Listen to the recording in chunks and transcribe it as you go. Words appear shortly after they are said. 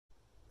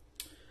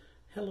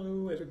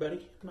Hello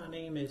everybody, my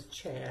name is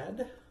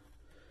Chad.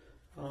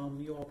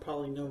 You all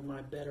probably know my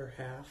better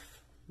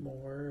half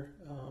more,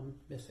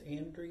 Miss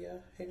Andrea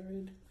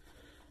Herod.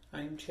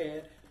 I'm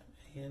Chad,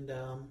 and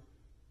I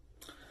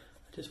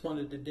just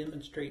wanted to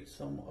demonstrate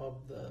some of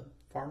the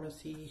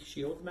Farmasi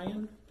Shield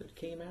Man that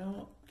came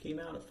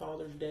out at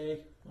Father's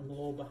Day. I'm a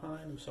little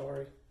behind, I'm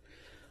sorry,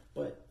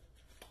 but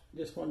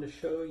just wanted to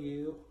show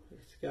you.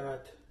 It's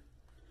got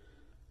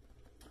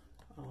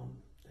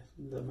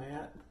the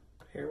matte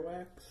hair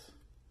wax,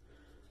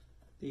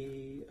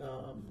 the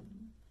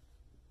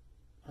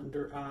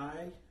under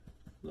eye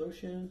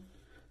lotion,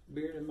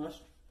 beard and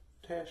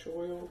mustache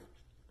oil,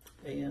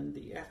 and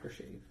the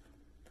aftershave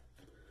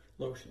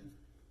lotion.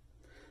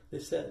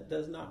 This set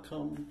does not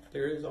come,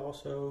 there is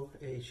also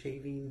a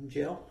shaving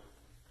gel.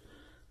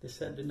 This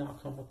set did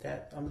not come with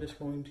that. I'm just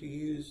going to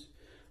use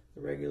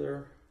the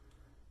regular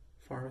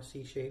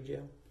Farmasi shave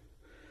gel.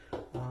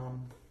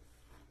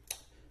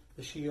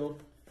 The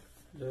Shield,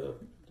 the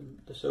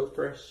So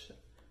Fresh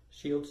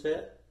Shield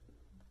set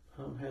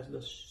has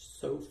the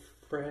So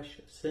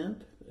Fresh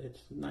scent.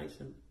 It's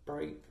nice and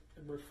bright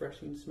and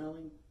refreshing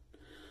smelling.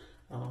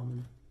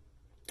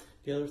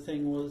 The other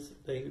thing was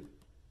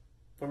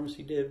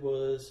Farmasi did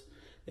was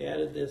they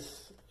added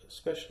this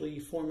specially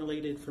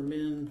formulated for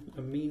men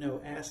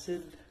amino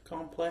acid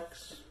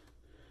complex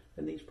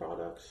in these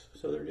products.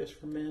 So they're just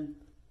for men,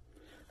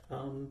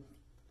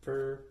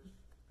 to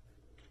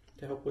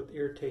help with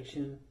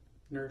irritation,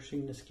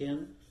 nourishing the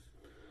skin.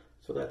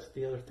 So that's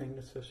the other thing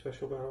that's so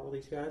special about all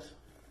these guys.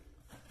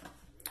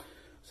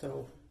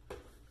 So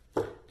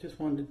just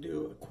wanted to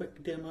do a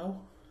quick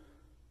demo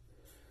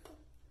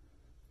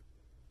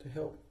to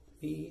help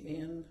me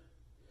and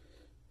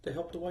to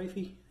help the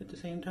wifey at the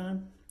same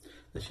time.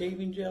 The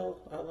shaving gel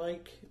I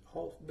like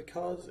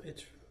because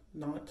it's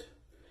not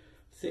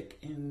thick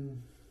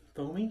and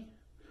foamy.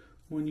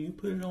 When you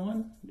put it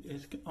on,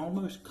 it's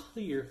almost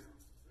clear,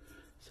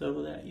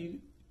 so that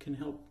you can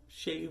help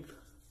shave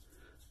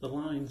the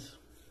lines.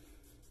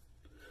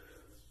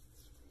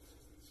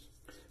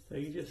 So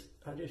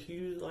I just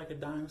use like a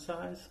dime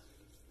size,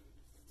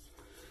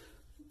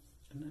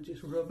 and I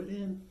just rub it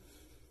in,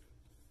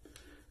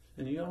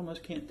 and you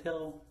almost can't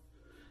tell.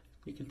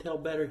 You can tell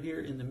better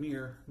here in the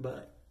mirror,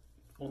 but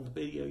on the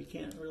video you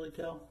can't really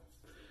tell,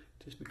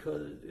 just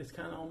because it's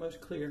kind of almost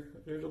clear.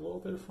 There's a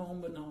little bit of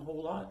foam, but not a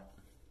whole lot.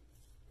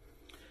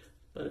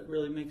 But it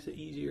really makes it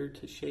easier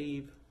to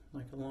shave,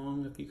 like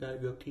along if you got a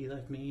goatee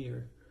like me,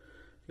 or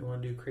if you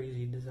want to do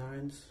crazy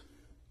designs.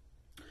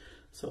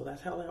 So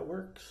that's how that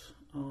works.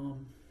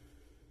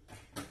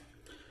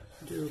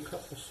 Do a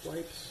couple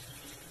swipes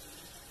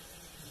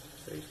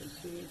so you can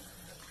see.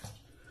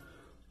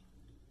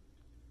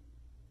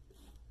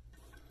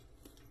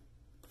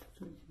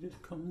 So you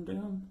just come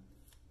down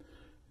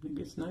and it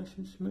gets nice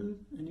and smooth,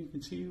 and you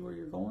can see where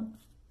you're going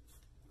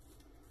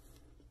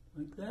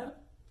like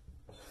that.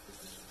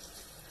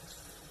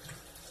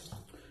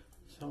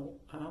 So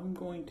I'm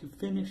going to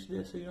finish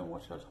this so you don't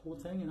watch this whole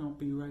thing, and I'll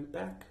be right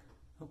back.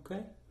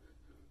 Okay?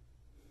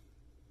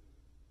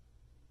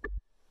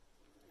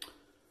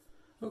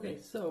 Okay,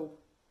 so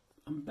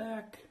I'm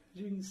back.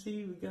 As you can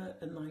see, we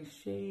got a nice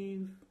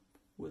shave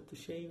with the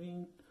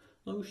shaving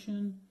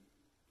lotion.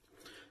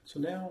 So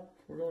now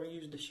we're going to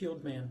use the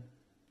Shield Man,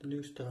 the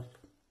new stuff.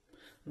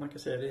 And like I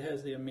said, it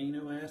has the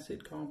amino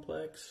acid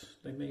complex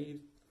they made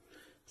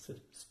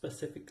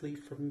specifically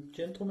for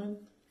gentlemen.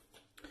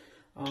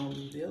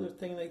 The other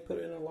thing they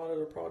put in a lot of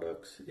their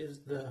products is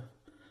the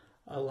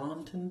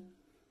allantoin,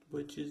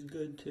 which is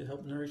good to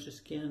help nourish the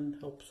skin,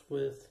 helps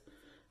with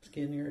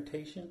skin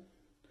irritation.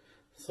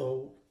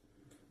 So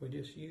we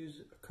just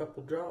use a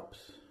couple drops.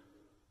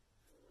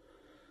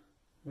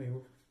 We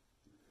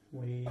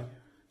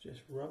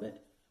just rub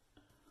it,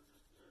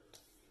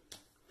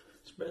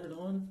 spread it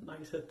on. Like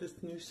I said,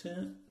 this new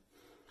scent,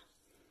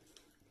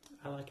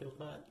 I like it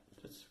a lot.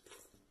 It's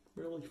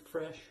really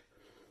fresh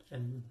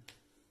and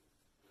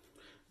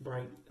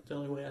bright. It's the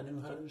only way I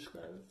know how to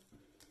describe it.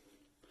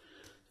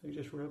 So you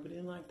just rub it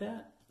in like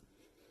that.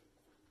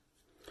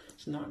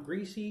 It's not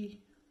greasy.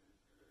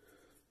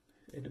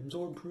 It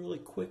absorbs really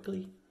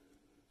quickly.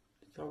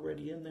 It's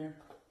already in there.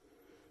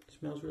 It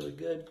smells really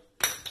good.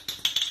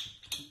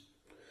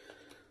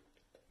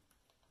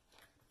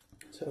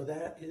 So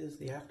that is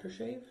the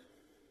aftershave.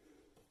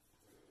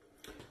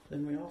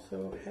 Then we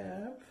also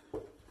have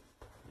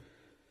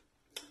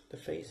the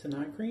face and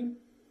eye cream.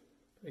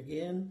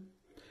 Again,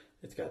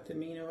 it's got the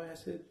amino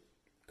acid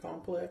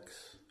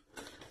complex.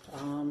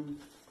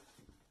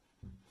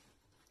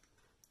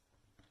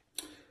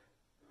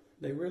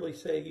 They really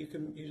say you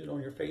can use it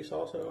on your face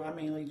also. I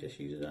mainly just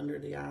use it under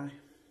the eye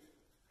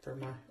for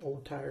my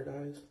old tired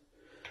eyes.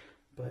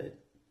 But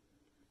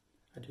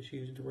I just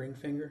used the ring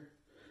finger.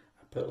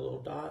 I put a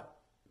little dot,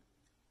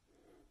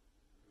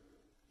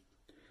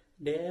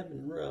 dab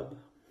and rub.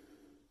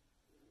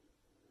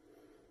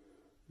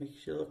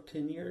 Makes you look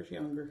 10 years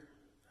younger.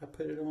 I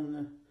put it on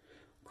the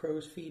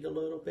crow's feet a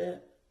little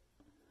bit.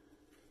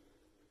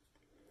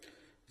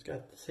 It's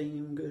got the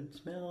same good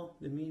smell,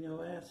 the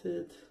amino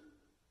acids.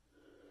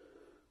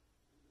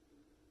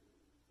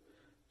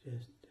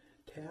 Just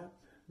tap,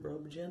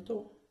 rub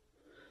gentle.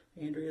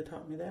 Andrea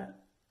taught me that.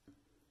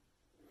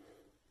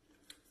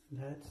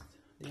 That's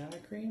the eye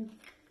cream.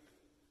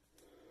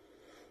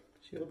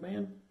 Shield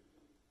Man.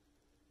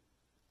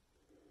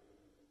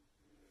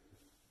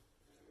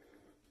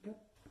 Yep.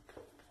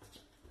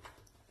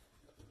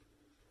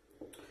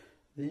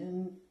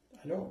 Then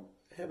I don't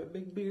have a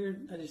big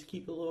beard. I just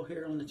keep a little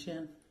hair on the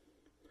chin.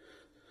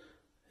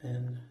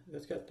 And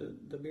that's got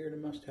the beard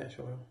and mustache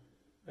oil.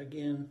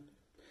 Again,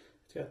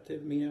 it's got the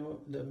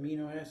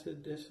amino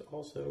acid. This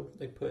also,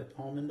 they put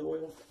almond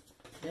oil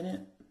in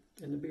it,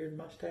 in the beard and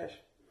mustache,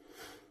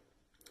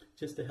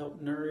 just to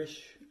help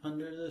nourish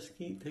under the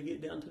skin, to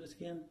get down to the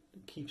skin.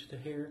 It keeps the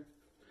hair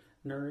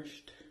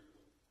nourished.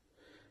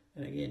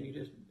 And again, I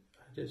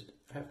just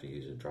have to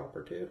use a drop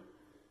or two.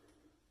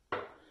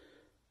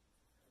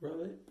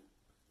 Rub it,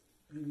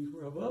 and you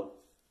rub up.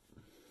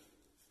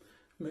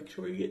 Make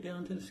sure you get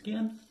down to the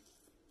skin.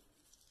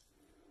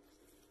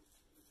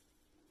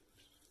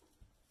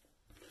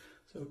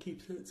 So it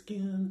keeps that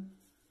skin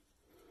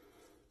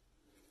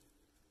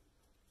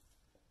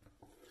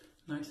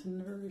nice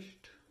and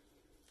nourished.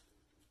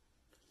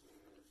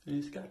 And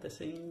it's got that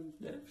same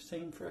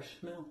fresh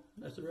smell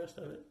as the rest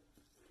of it.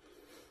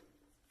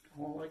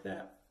 All like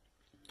that.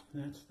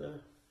 And that's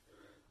the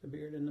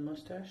beard and the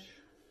mustache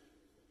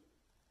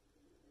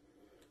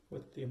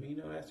with the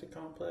amino acid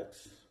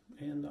complex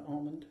and the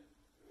almond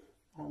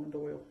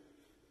oil.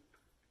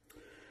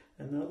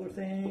 And the other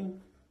thing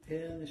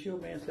in the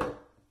Shield Man set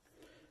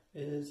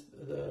is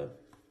the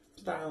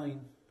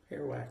styling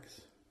hair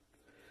wax,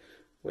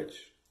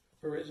 which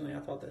originally I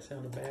thought that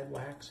sounded bad,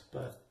 wax,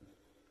 but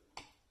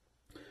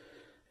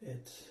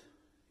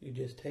you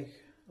just take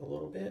a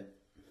little bit,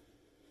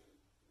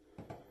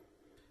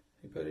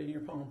 you put it in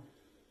your palm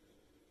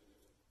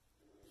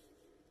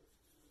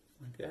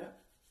like that,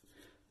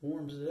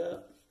 warms it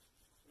up,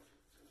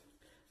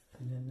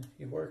 and then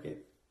you work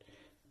it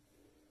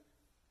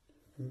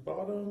from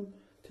bottom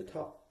to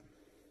top.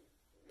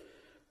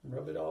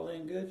 Rub it all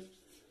in good.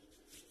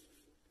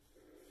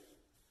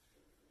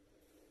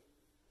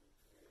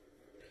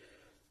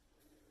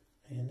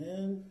 And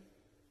then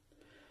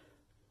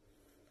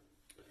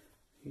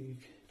you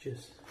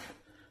just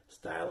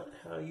style it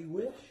how you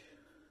wish.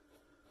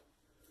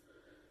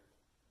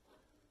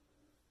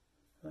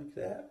 Like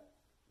that.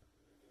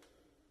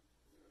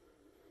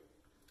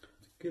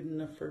 It's good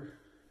enough for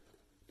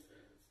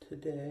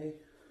today.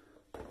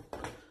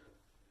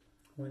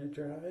 When it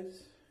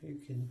dries, you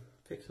can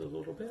fix it a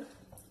little bit.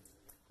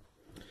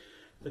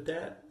 But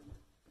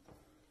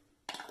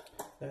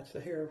that's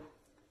the hair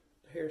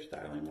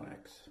styling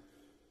wax.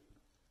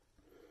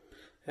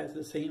 Has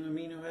the same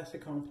amino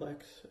acid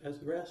complex as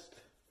the rest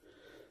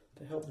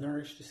to help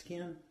nourish the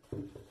skin,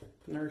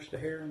 nourish the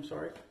hair, I'm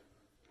sorry.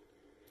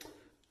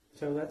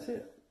 So that's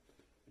it.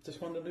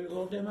 Just wanted to do a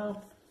little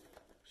demo.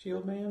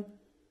 Shield Man.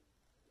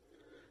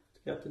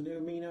 It's got the new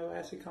amino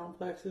acid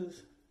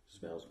complexes.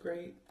 Smells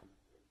great.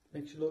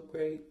 Makes you look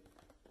great.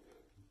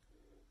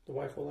 The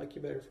wife will like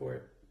you better for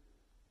it.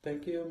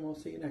 Thank you, and we'll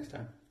see you next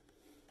time.